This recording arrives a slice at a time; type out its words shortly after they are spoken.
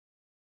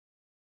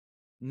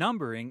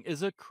Numbering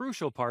is a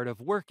crucial part of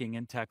working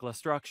in Tekla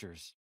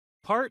Structures.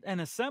 Part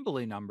and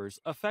assembly numbers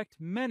affect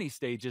many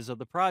stages of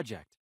the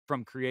project,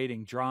 from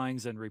creating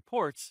drawings and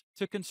reports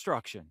to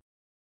construction.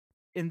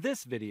 In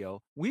this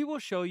video, we will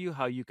show you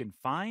how you can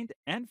find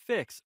and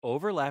fix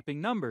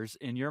overlapping numbers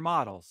in your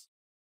models.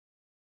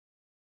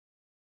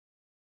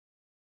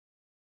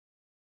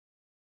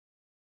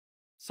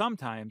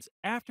 Sometimes,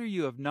 after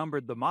you have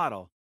numbered the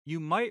model, you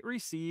might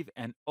receive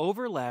an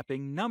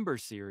overlapping number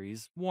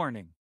series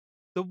warning.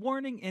 The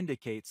warning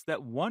indicates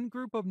that one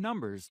group of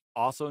numbers,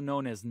 also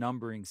known as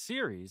numbering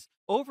series,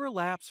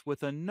 overlaps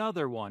with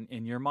another one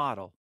in your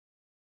model.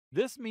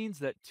 This means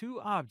that two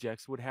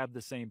objects would have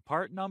the same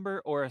part number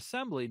or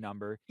assembly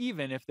number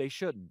even if they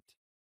shouldn't.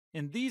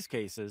 In these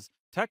cases,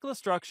 Tekla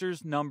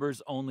Structures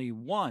numbers only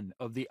one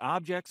of the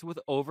objects with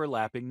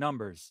overlapping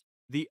numbers.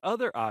 The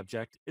other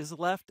object is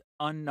left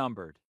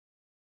unnumbered.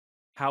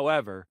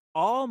 However,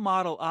 all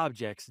model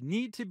objects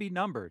need to be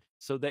numbered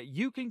so that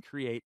you can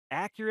create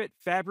accurate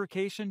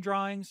fabrication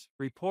drawings,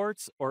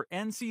 reports, or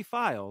NC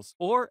files,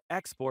 or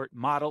export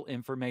model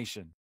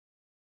information.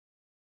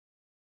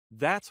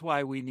 That's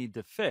why we need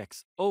to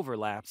fix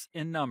overlaps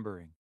in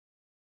numbering.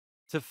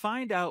 To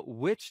find out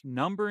which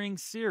numbering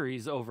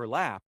series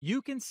overlap,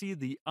 you can see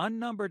the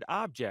unnumbered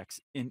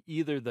objects in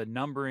either the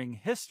numbering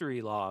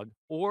history log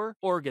or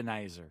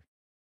organizer.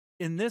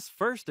 In this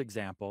first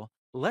example,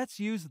 let's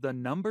use the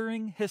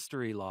numbering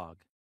history log.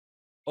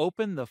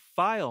 Open the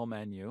File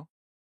menu,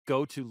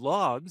 go to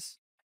Logs,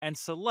 and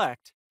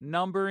select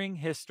Numbering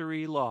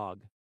History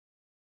Log.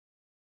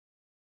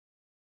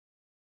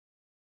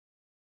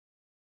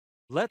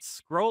 Let's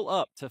scroll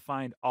up to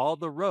find all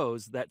the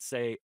rows that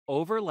say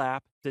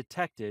Overlap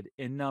Detected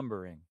in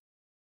Numbering.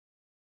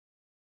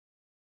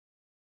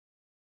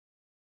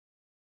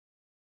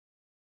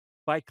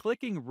 By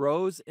clicking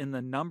Rows in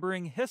the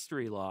Numbering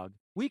History log,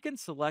 we can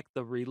select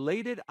the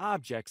related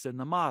objects in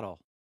the model.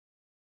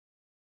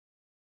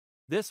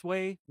 This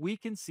way, we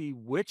can see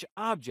which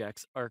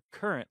objects are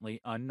currently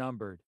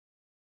unnumbered.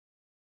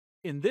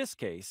 In this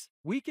case,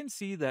 we can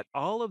see that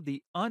all of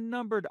the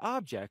unnumbered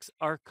objects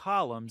are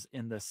columns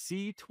in the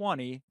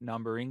C20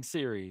 numbering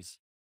series.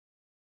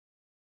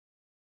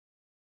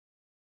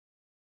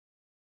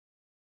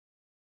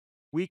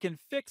 We can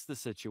fix the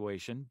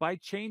situation by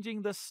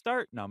changing the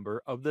start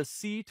number of the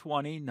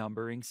C20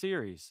 numbering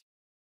series.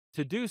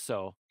 To do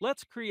so,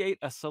 let's create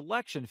a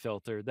selection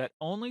filter that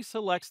only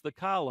selects the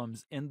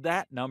columns in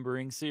that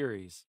numbering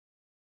series.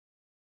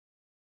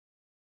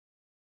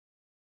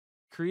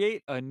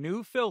 Create a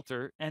new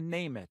filter and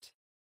name it.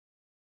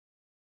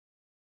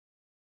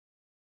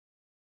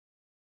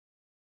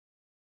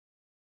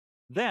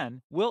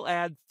 Then, we'll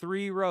add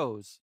 3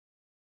 rows.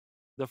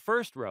 The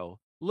first row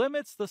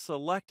limits the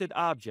selected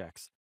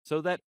objects so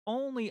that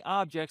only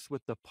objects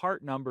with the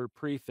part number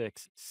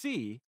prefix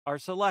C are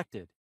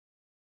selected.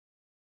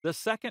 The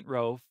second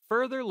row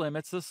further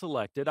limits the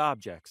selected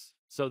objects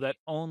so that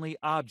only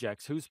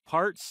objects whose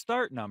part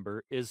start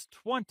number is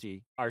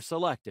 20 are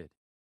selected.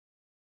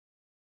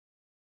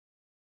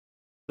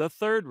 The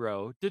third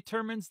row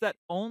determines that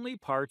only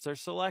parts are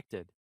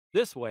selected.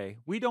 This way,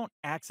 we don't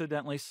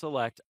accidentally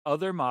select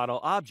other model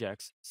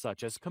objects,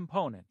 such as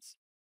components.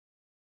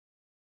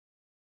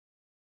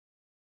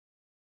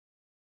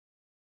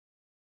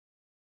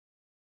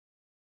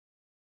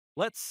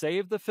 Let's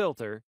save the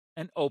filter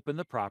and open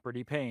the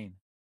property pane.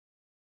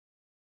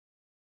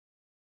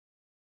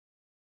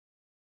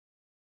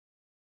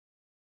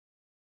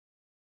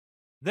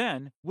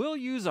 Then, we'll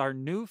use our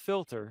new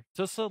filter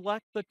to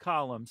select the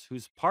columns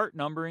whose part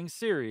numbering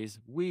series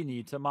we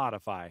need to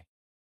modify.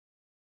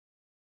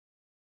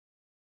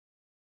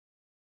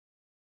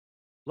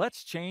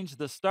 Let's change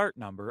the start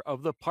number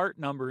of the part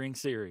numbering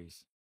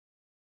series.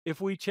 If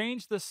we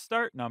change the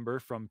start number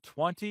from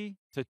 20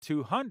 to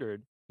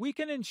 200, we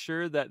can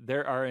ensure that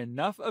there are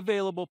enough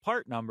available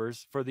part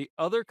numbers for the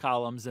other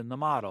columns in the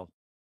model.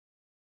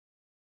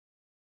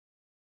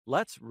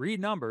 Let's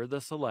renumber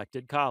the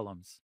selected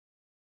columns.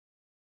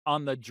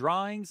 On the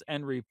Drawings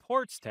and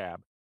Reports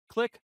tab,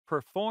 click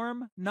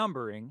Perform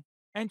Numbering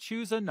and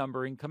choose a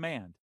numbering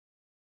command.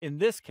 In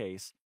this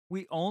case,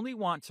 we only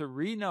want to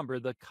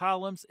renumber the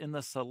columns in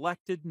the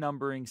selected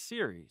numbering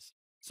series,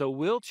 so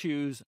we'll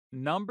choose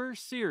Number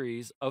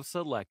Series of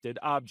Selected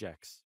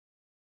Objects.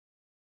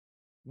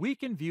 We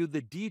can view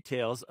the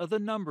details of the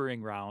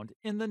numbering round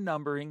in the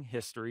Numbering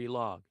History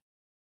log.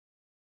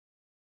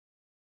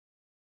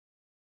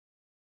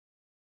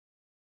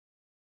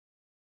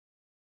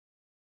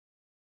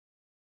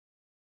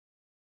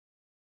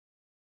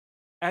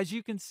 As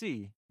you can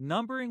see,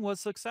 numbering was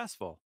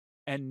successful,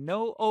 and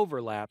no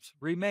overlaps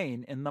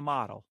remain in the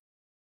model.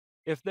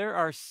 If there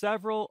are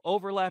several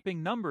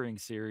overlapping numbering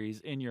series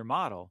in your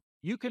model,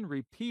 you can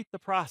repeat the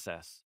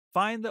process.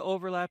 Find the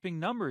overlapping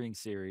numbering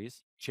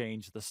series,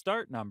 change the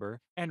start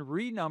number, and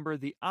renumber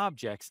the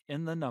objects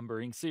in the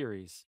numbering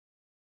series.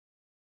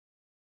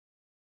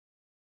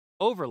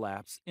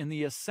 Overlaps in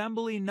the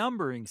assembly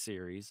numbering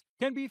series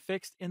can be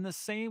fixed in the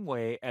same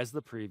way as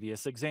the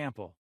previous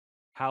example.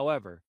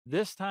 However,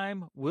 this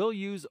time we'll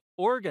use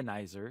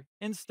Organizer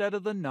instead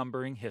of the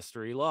numbering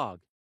history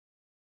log.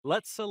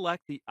 Let's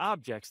select the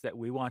objects that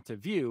we want to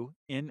view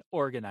in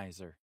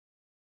Organizer.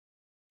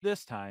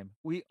 This time,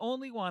 we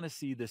only want to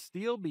see the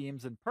steel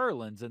beams and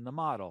purlins in the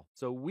model,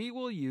 so we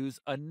will use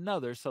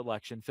another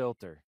selection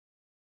filter.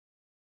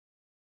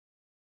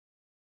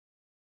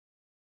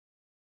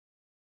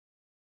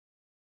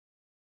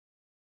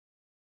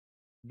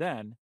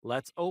 Then,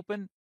 let's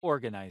open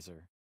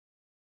Organizer.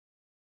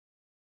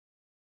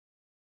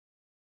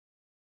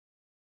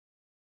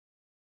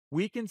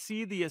 We can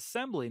see the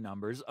assembly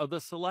numbers of the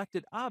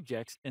selected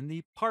objects in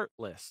the part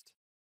list.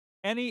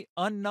 Any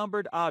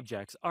unnumbered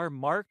objects are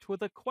marked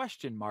with a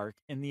question mark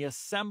in the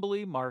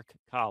assembly mark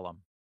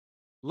column.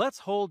 Let's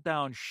hold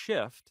down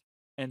Shift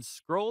and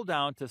scroll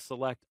down to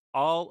select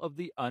all of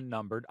the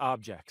unnumbered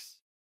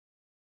objects.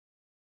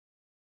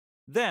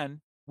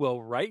 Then,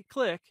 we'll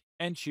right-click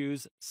and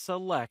choose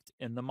Select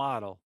in the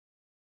model.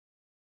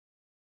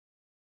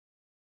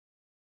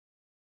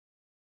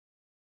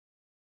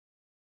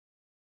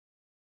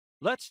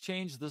 Let's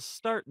change the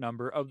start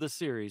number of the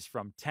series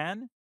from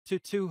 10 to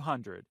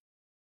 200.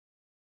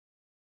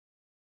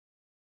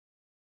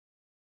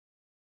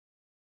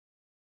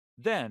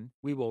 Then,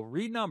 we will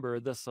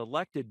renumber the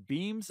selected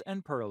beams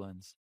and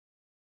purlins.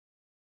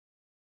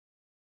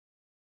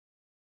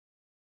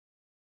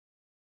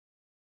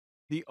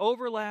 The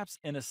overlaps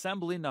in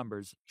assembly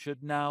numbers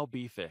should now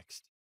be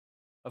fixed.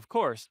 Of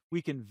course,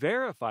 we can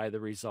verify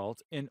the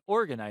result in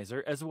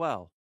Organizer as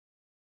well.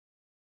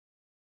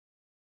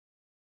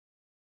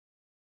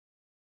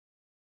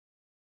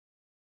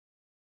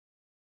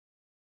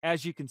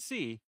 As you can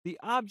see, the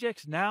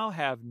objects now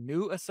have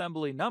new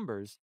assembly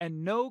numbers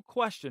and no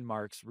question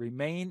marks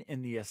remain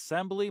in the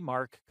assembly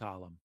mark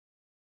column.